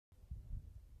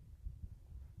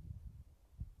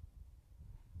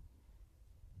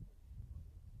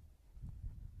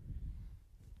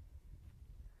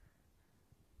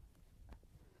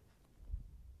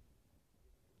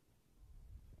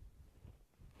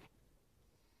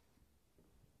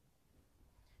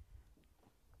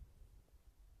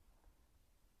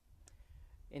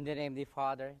In the name of the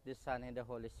Father, the Son, and the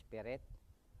Holy Spirit,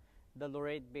 the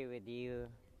Lord be with you.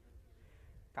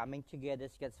 Coming together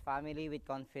as God's family with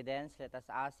confidence, let us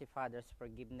ask the Father's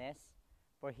forgiveness,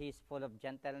 for He is full of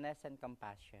gentleness and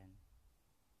compassion.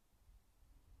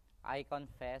 I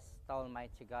confess to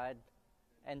Almighty God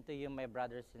and to you, my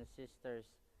brothers and sisters,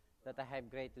 that I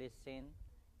have greatly sinned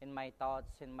in my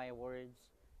thoughts, in my words,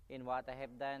 in what I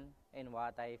have done, in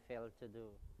what I failed to do.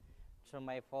 Through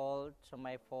my fault, through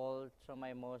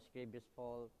my most grievous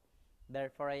fault.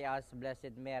 Therefore I ask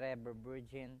Blessed Mary, ever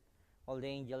Virgin, all the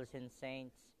angels and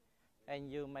saints,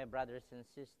 and you, my brothers and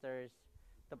sisters,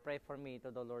 to pray for me to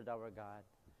the Lord our God.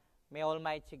 May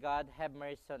Almighty God have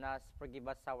mercy on us, forgive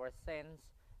us our sins,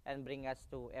 and bring us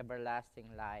to everlasting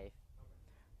life.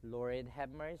 Lord,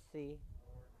 have mercy.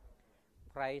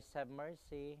 Christ, have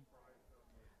mercy.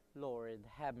 Lord,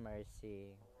 have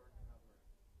mercy.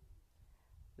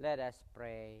 Let us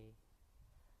pray.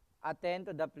 Attend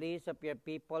to the pleas of your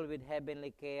people with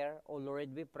heavenly care. O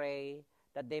Lord, we pray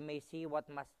that they may see what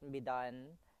must be done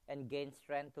and gain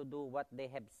strength to do what they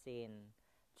have seen.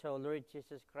 So, Lord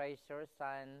Jesus Christ, your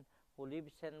Son, who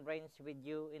lives and reigns with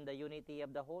you in the unity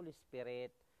of the Holy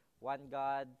Spirit, one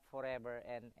God, forever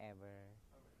and ever.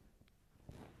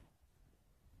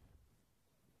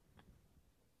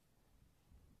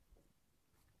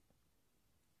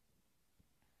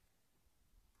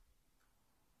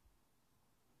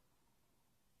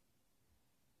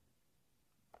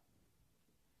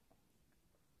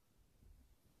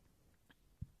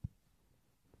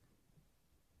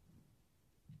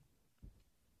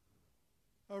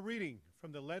 A reading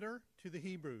from the letter to the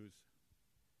Hebrews.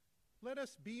 Let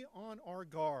us be on our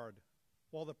guard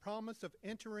while the promise of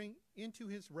entering into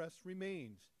his rest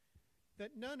remains,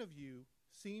 that none of you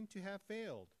seem to have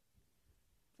failed.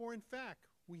 For in fact,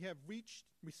 we have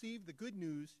received the good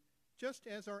news just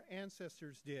as our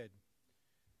ancestors did.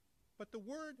 But the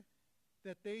word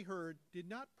that they heard did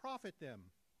not profit them,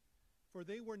 for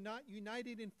they were not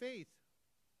united in faith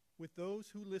with those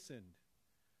who listened.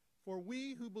 For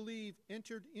we who believe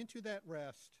entered into that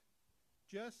rest,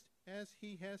 just as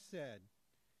he has said,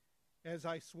 "As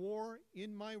I swore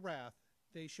in my wrath,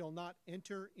 they shall not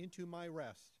enter into my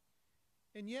rest."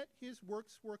 And yet his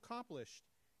works were accomplished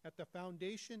at the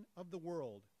foundation of the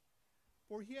world.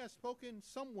 For he has spoken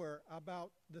somewhere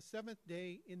about the seventh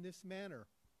day in this manner.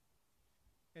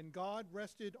 And God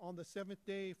rested on the seventh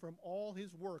day from all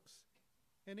his works.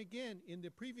 And again in the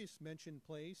previous mentioned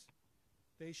place,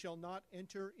 "They shall not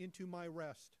enter into my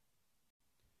rest."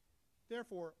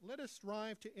 Therefore, let us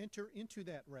strive to enter into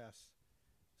that rest,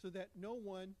 so that no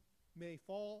one may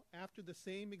fall after the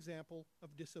same example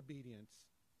of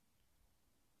disobedience.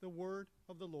 The word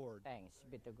of the Lord. Thanks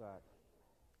be to God.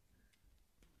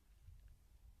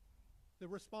 The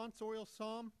responsorial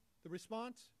psalm, the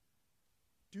response,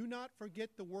 "Do not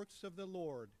forget the works of the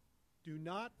Lord. Do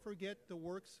not forget the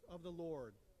works of the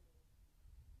Lord."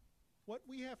 What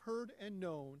we have heard and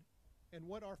known, and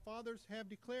what our fathers have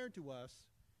declared to us,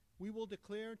 we will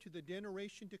declare to the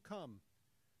generation to come,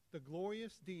 the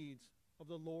glorious deeds of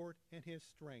the Lord and his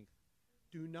strength.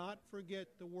 Do not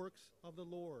forget the works of the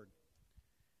Lord,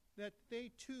 that they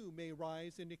too may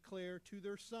rise and declare to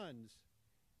their sons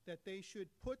that they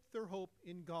should put their hope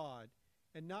in God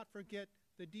and not forget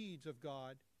the deeds of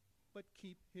God, but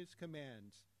keep his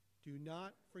commands. Do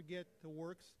not forget the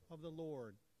works of the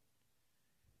Lord.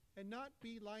 And not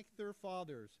be like their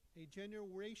fathers, a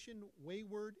generation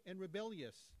wayward and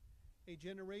rebellious, a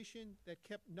generation that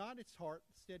kept not its heart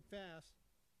steadfast,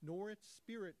 nor its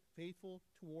spirit faithful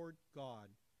toward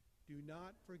God. Do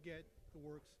not forget the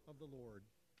works of the Lord.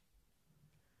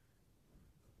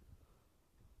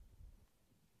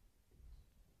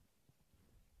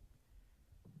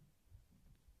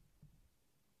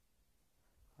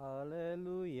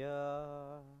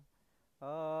 Hallelujah.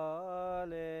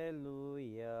 Hallelujah.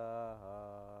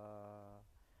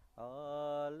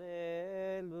 Hallelujah.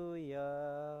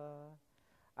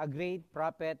 A great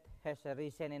prophet has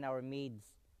arisen in our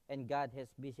midst, and God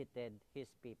has visited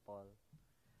his people.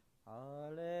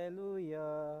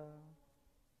 Hallelujah.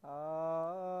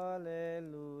 Hallelujah.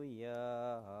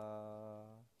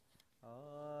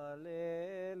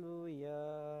 Hallelujah.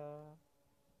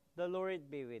 The Lord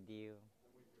be with you.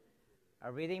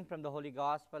 A reading from the Holy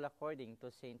Gospel according to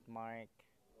St. Mark.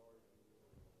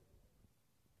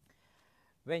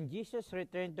 When Jesus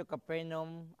returned to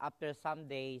Capernaum after some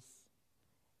days,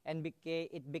 and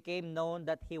it became known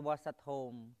that he was at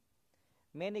home,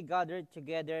 many gathered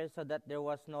together so that there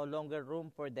was no longer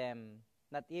room for them,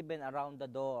 not even around the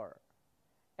door.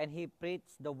 And he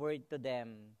preached the word to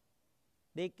them.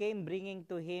 They came bringing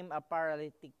to him a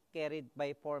paralytic carried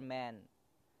by 4 men.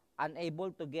 unable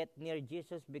to get near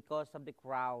Jesus because of the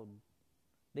crowd.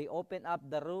 They opened up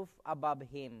the roof above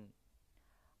him.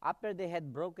 After they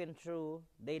had broken through,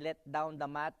 they let down the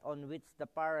mat on which the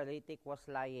paralytic was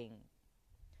lying.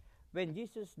 When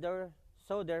Jesus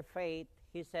saw their faith,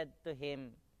 he said to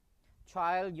him,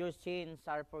 "Child, your sins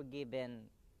are forgiven."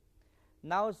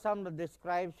 Now some of the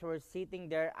scribes were sitting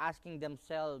there asking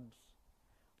themselves,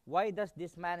 "Why does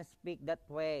this man speak that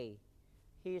way?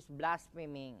 He is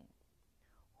blaspheming.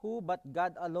 Who but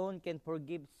God alone can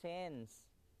forgive sins?"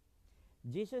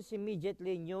 Jesus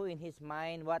immediately knew in his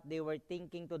mind what they were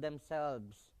thinking to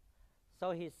themselves.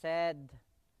 So he said,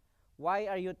 "Why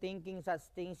are you thinking such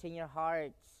things in your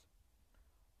hearts?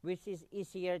 Which is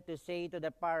easier to say to the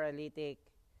paralytic,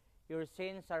 'Your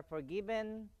sins are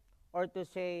forgiven,' or to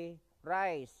say,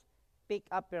 'Rise, pick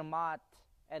up your mat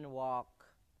and walk'?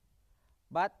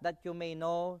 But that you may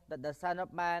know that the Son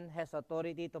of Man has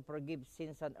authority to forgive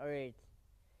sins on earth."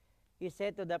 He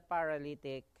said to the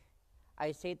paralytic,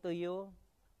 "I say to you,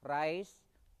 rise,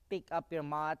 pick up your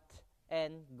mat,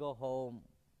 and go home."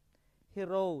 He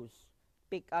rose,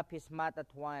 picked up his mat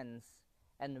at once,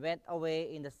 and went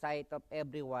away in the sight of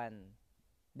everyone.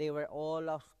 They were all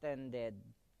astounded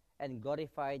and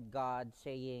glorified God,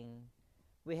 saying,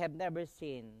 "We have never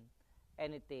seen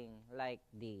anything like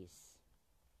this."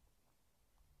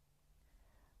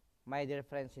 My dear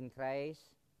friends in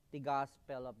Christ, the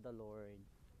Gospel of the Lord.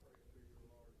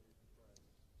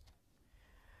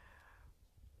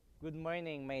 Good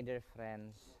morning, my dear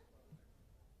friends.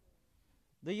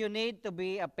 Do you need to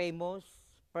be a famous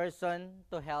person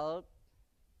to help?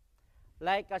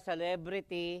 Like a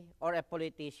celebrity or a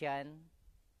politician?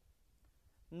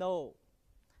 No.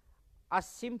 As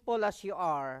simple as you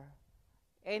are,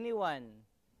 anyone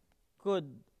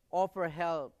could offer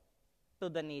help to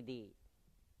the needy.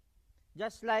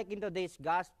 Just like in today's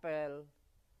gospel,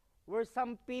 where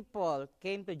some people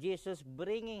came to Jesus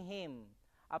bringing him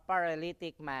a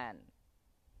paralytic man.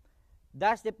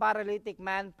 Does the paralytic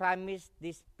man promise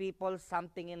these people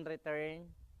something in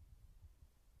return?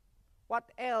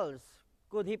 What else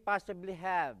could he possibly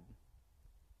have?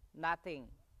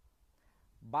 Nothing.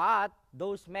 But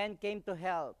those men came to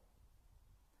help.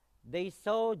 They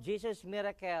saw Jesus'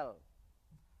 miracle,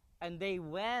 and they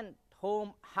went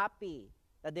home happy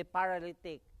that the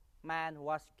paralytic man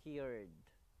was cured.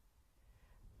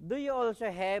 Do you also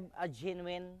have a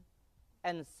genuine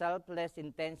and selfless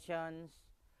intentions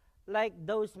like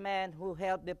those men who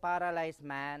helped the paralyzed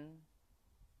man?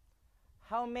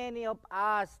 How many of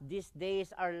us these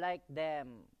days are like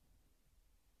them?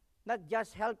 Not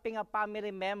just helping a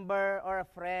family member or a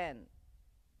friend.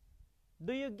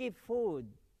 Do you give food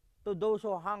to those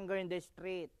who hunger in the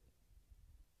street?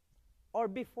 Or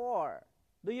before,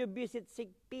 do you visit sick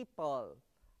people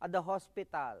at the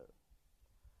hospital?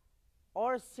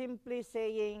 Or simply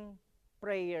saying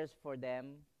prayers for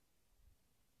them?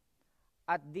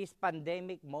 At this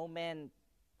pandemic moment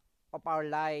of our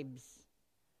lives,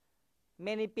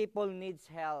 many people needs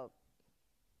help,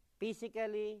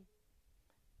 physically,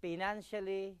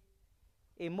 financially,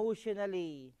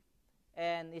 emotionally,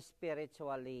 and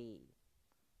spiritually.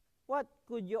 What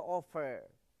could you offer?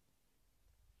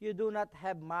 You do not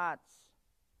have much.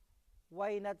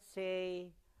 Why not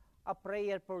say a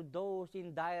prayer for those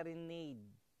in dire need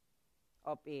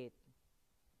of it?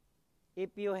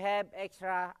 If you have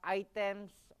extra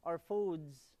items or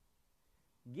foods,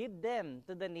 give them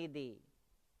to the needy.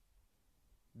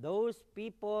 Those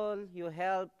people you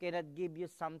help cannot give you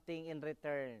something in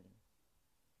return,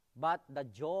 but the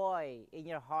joy in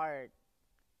your heart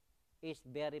is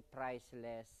very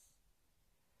priceless.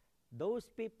 Those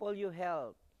people you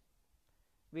help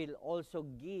will also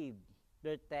give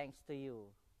their thanks to you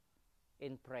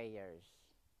in prayers.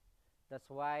 That's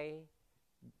why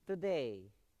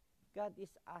today, God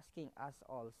is asking us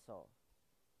also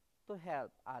to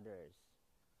help others,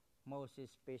 most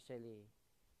especially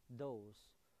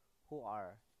those who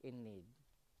are in need.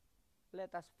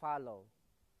 Let us follow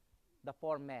the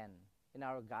four men in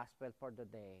our gospel for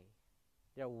today.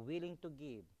 They're willing to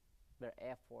give their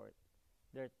effort,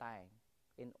 their time,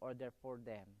 in order for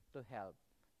them to help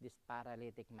this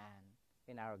paralytic man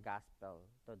in our gospel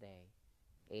today.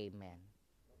 Amen.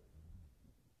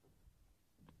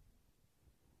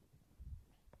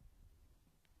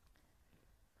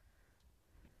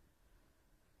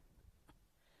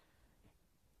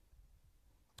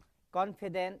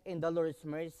 Confident in the Lord's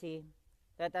mercy,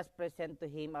 let us present to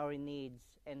Him our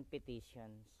needs and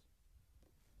petitions.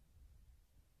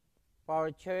 For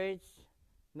our church,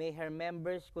 may her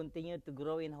members continue to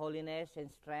grow in holiness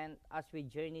and strength as we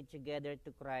journey together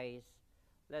to Christ.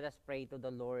 Let us pray to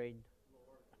the Lord.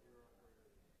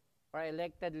 our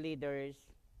elected leaders,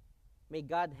 may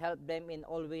God help them in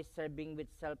always serving with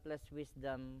selfless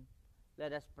wisdom.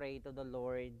 Let us pray to the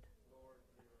Lord.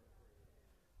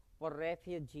 For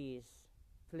refugees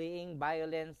fleeing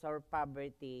violence or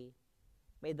poverty,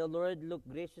 may the Lord look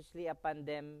graciously upon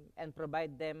them and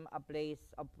provide them a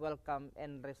place of welcome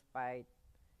and respite.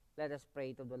 Let us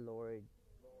pray to the Lord.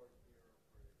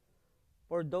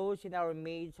 For those in our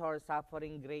midst who are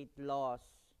suffering great loss,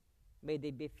 may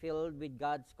they be filled with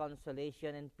God's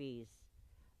consolation and peace.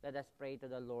 Let us pray to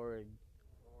the Lord.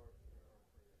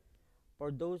 For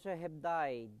those who have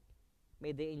died,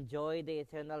 may they enjoy the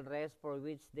eternal rest for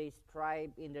which they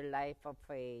strive in their life of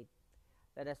faith.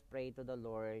 Let us pray to the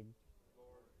Lord.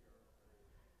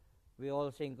 We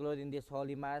also include in this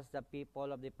Holy Mass the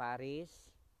people of the parish.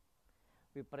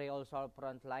 We pray also our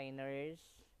frontliners,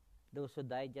 those who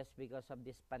died just because of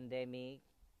this pandemic,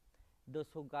 those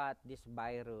who got this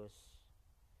virus.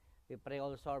 We pray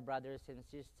also our brothers and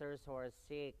sisters who are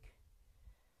sick.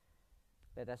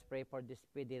 Let us pray for this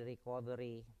speedy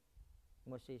recovery,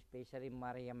 most especially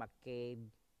Maria McCabe,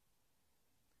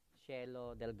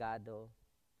 Cielo Delgado.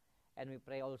 And we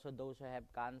pray also those who have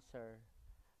cancer,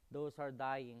 those who are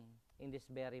dying in this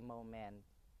very moment.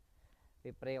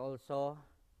 We pray also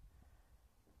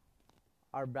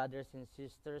our brothers and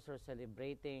sisters who are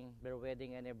celebrating their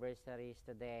wedding anniversaries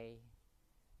today,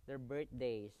 their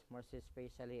birthdays, most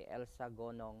especially Elsa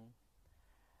Gonong.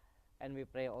 And we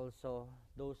pray also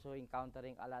those who are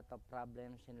encountering a lot of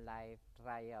problems in life,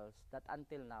 trials, that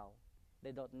until now,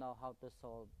 they don't know how to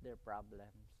solve their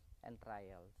problems and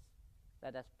trials.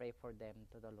 Let us pray for them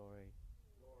to the Lord.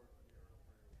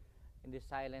 In the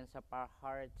silence of our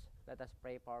hearts, let us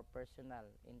pray for our personal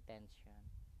intention.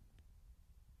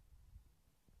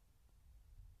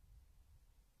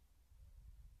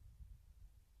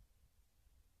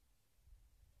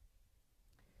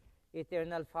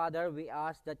 Eternal Father, we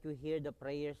ask that you hear the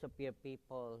prayers of your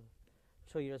people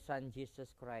through your Son, Jesus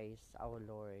Christ, our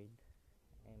Lord.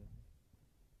 Amen.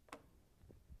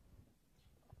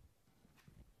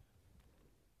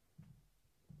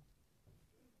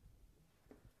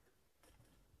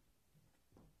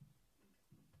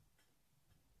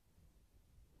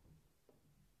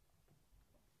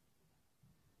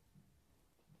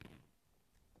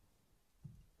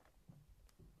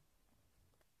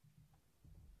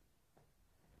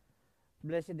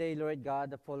 Blessed day, Lord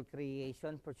God of all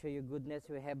creation, for through your goodness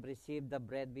we have received the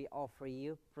bread we offer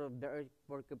you. From the earth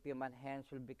work of human hands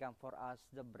will become for us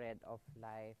the bread of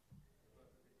life.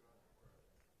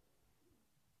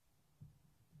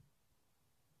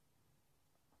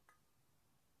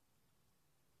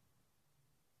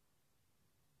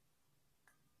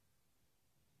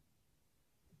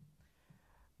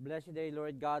 Blessed day,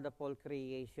 Lord God of all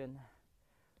creation,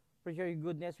 for your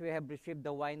goodness we have received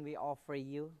the wine we offer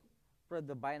you. For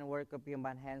the divine work of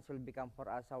human hands will become for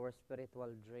us our spiritual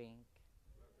drink.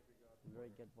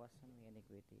 Lord God, wash from my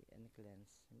iniquity and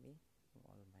cleanse me from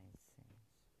all my sins.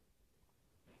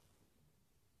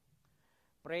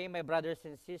 Pray, my brothers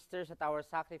and sisters, that our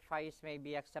sacrifice may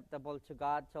be acceptable to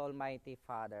God, to Almighty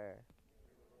Father.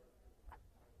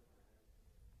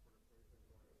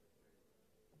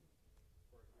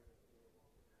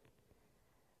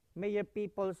 May your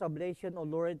people's oblation, O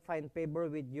Lord, find favor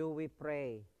with you, we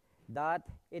pray, that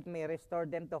it may restore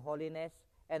them to holiness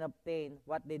and obtain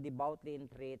what they devoutly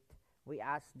entreat. We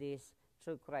ask this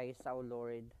through Christ our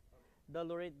Lord. The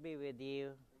Lord be with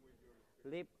you.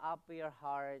 Lift up your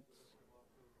hearts.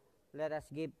 Let us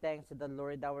give thanks to the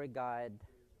Lord our God.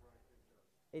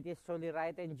 It is truly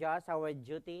right and just, our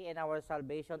duty and our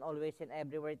salvation, always and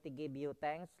everywhere to give you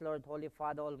thanks, Lord, Holy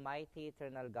Father, Almighty,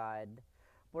 Eternal God.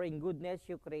 For in goodness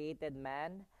you created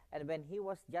man, and when he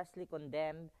was justly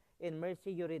condemned, in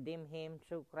mercy you redeem him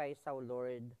through Christ our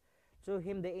Lord. Through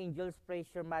him the angels praise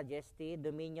your majesty,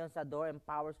 dominions adore and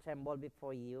powers tremble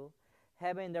before you.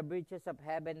 Heaven, the virtues of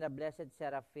heaven, the blessed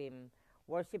seraphim,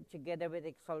 worship together with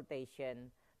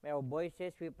exaltation. May our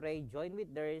voices, we pray, join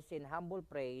with theirs in humble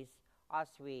praise as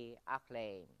we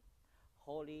acclaim.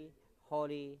 Holy,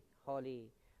 holy, holy,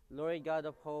 Lord God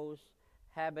of hosts,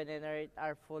 heaven and earth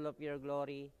are full of your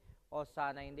glory.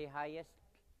 Hosanna in the highest.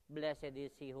 Blessed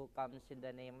is he who comes in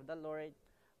the name of the Lord.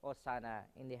 Hosanna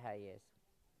in the highest.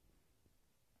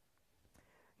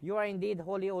 You are indeed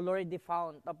holy, O Lord, the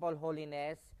fount of all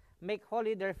holiness. Make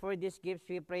holy, therefore, these gifts,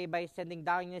 we pray, by sending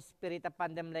down your Spirit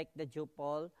upon them like the dew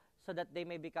fall, so that they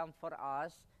may become for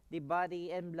us the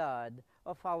body and blood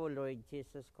of our Lord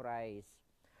Jesus Christ.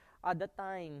 At the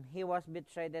time he was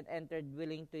betrayed and entered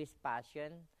willing to his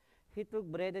passion, he took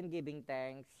bread and giving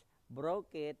thanks,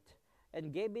 broke it,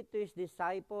 and gave it to his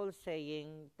disciples,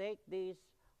 saying, "Take this,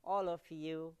 all of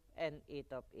you, and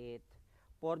eat of it.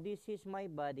 For this is my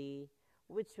body,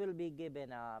 which will be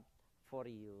given up for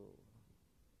you.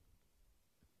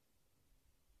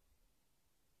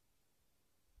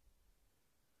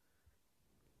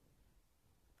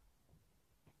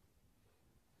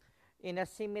 In a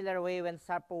similar way, when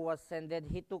supper was ended,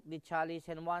 he took the chalice,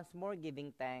 and once more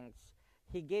giving thanks,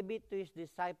 he gave it to his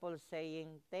disciples,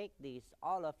 saying, "Take this,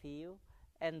 all of you,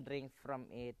 and drink from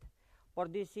it. For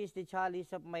this is the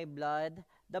chalice of my blood,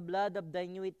 the blood of the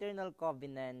new eternal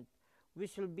covenant,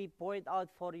 which will be poured out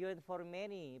for you and for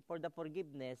many for the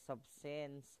forgiveness of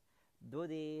sins. Do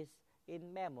this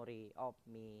in memory of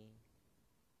me."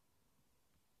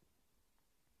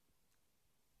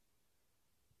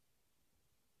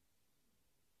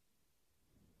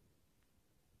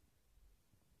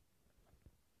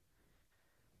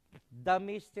 The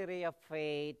mystery of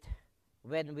faith.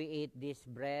 When we eat this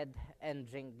bread and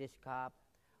drink this cup,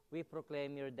 we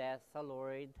proclaim your death, O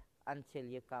Lord, until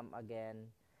you come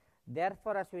again.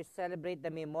 Therefore, as we celebrate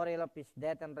the memorial of his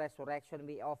death and resurrection,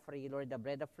 we offer you, Lord, the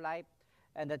bread of life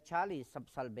and the chalice of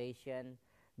salvation,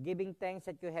 giving thanks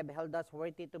that you have held us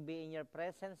worthy to be in your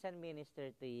presence and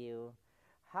minister to you.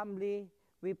 Humbly,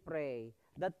 we pray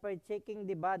that partaking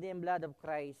the body and blood of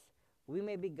Christ, we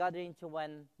may be gathered into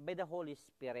one by the Holy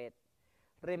Spirit.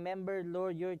 Remember,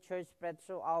 Lord, your church spread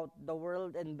throughout the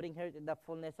world and bring her to the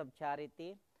fullness of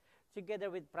charity,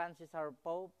 together with Francis our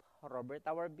Pope, Robert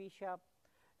our Bishop,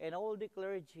 and all the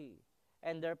clergy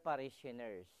and their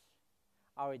parishioners,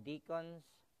 our deacons,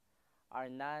 our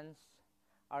nuns,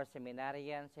 our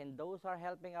seminarians, and those who are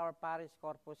helping our parish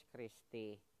Corpus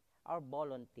Christi, our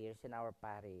volunteers in our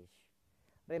parish.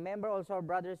 Remember also our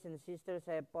brothers and sisters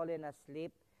who have fallen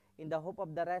asleep in the hope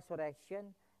of the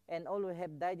resurrection, and all who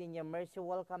have died in your mercy,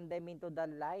 welcome them into the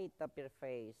light of your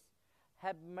face.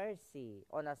 Have mercy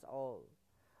on us all.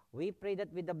 We pray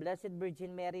that with the Blessed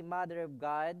Virgin Mary, Mother of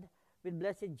God, with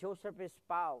Blessed Joseph, his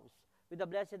spouse, with the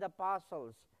blessed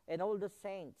apostles, and all the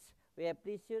saints, we have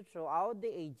pleased you throughout the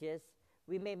ages,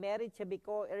 we may merit to be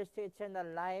co-heirs to eternal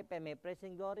life, and may praise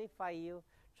and glorify you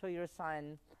through your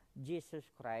Son, Jesus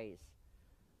Christ.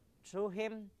 Through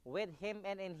him, with him,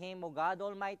 and in him, O God,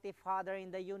 Almighty Father,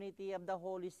 in the unity of the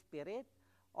Holy Spirit,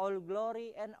 all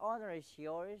glory and honor is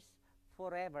yours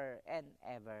forever and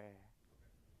ever.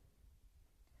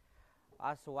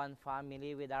 As one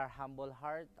family with our humble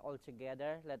heart all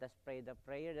together, let us pray the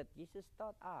prayer that Jesus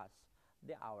taught us,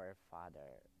 the Our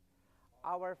Father.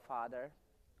 Our Father,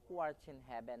 who art in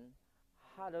heaven,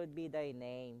 hallowed be thy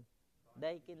name.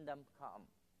 Thy kingdom come,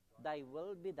 thy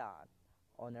will be done,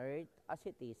 on earth as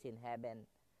it is in heaven.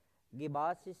 Give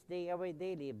us this day our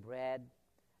daily bread,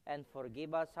 and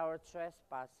forgive us our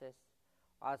trespasses,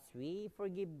 as we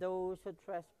forgive those who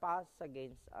trespass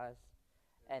against us.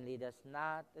 And lead us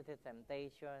not into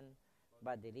temptation,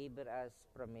 but deliver us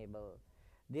from evil.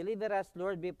 Deliver us,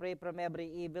 Lord, we pray, from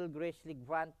every evil. Graciously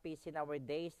grant peace in our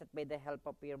days, that by the help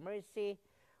of your mercy,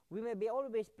 we may be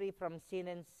always free from sin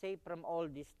and safe from all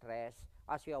distress,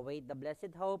 as we await the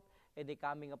blessed hope and the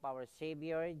coming of our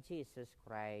Savior, Jesus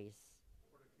Christ.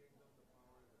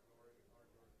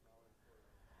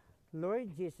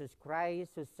 Lord Jesus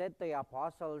Christ, who said to your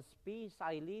apostles, "Peace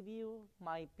I leave you,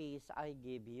 my peace I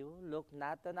give you," look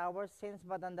not on our sins,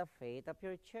 but on the faith of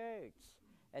your church,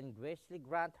 and graciously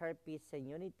grant her peace and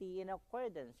unity in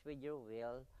accordance with your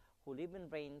will, who live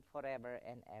and reign forever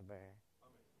and ever.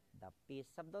 Amen. The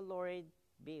peace of the Lord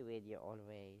be with you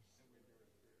always.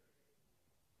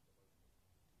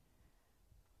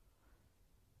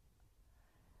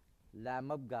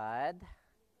 Lamb of God,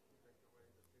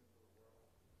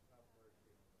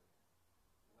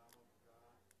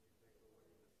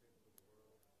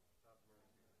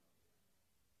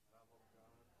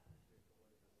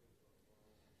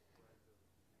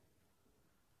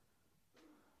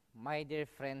 my dear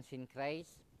friends in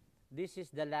Christ, this is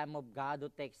the Lamb of God who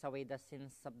takes away the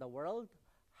sins of the world.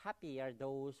 Happy are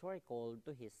those who are called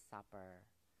to his supper.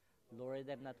 Lord,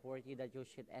 I am not worthy that you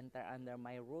should enter under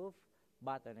my roof,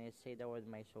 but when I say the word,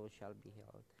 my soul shall be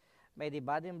healed. May the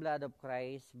body and blood of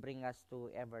Christ bring us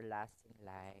to everlasting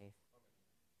life.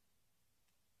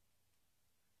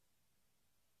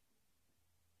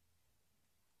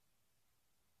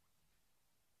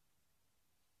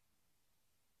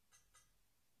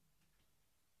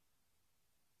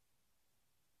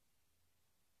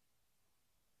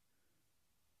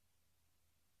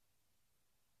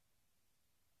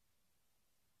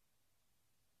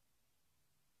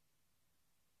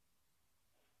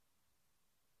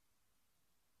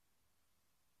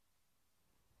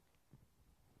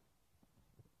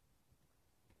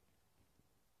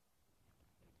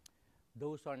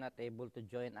 those who are not able to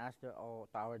join us to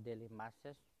our daily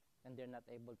masses, and they're not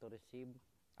able to receive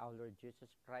our Lord Jesus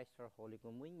Christ for Holy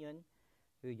Communion,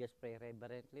 we just pray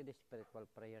reverently the spiritual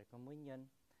prayer communion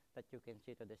that you can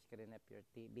see to the screen of your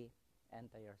TV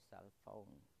and to your cell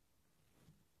phone.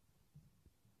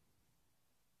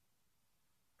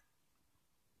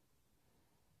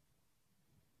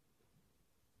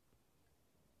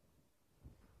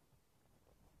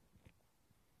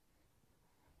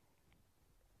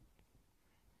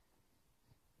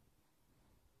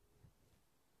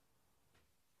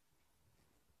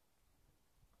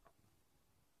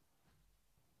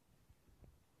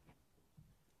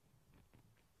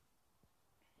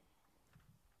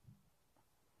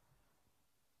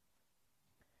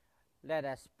 Let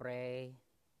us pray.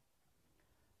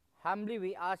 Humbly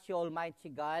we ask you, Almighty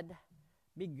God,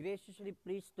 be graciously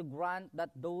pleased to grant that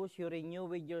those you renew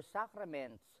with your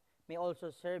sacraments may also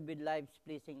serve with lives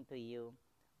pleasing to you.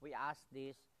 We ask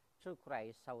this through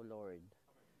Christ our Lord.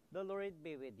 The Lord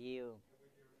be with you.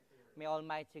 May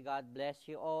Almighty God bless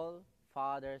you all,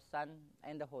 Father, Son,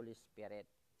 and the Holy Spirit.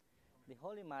 The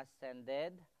Holy Mass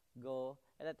ended. Go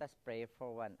and let us pray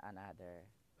for one another.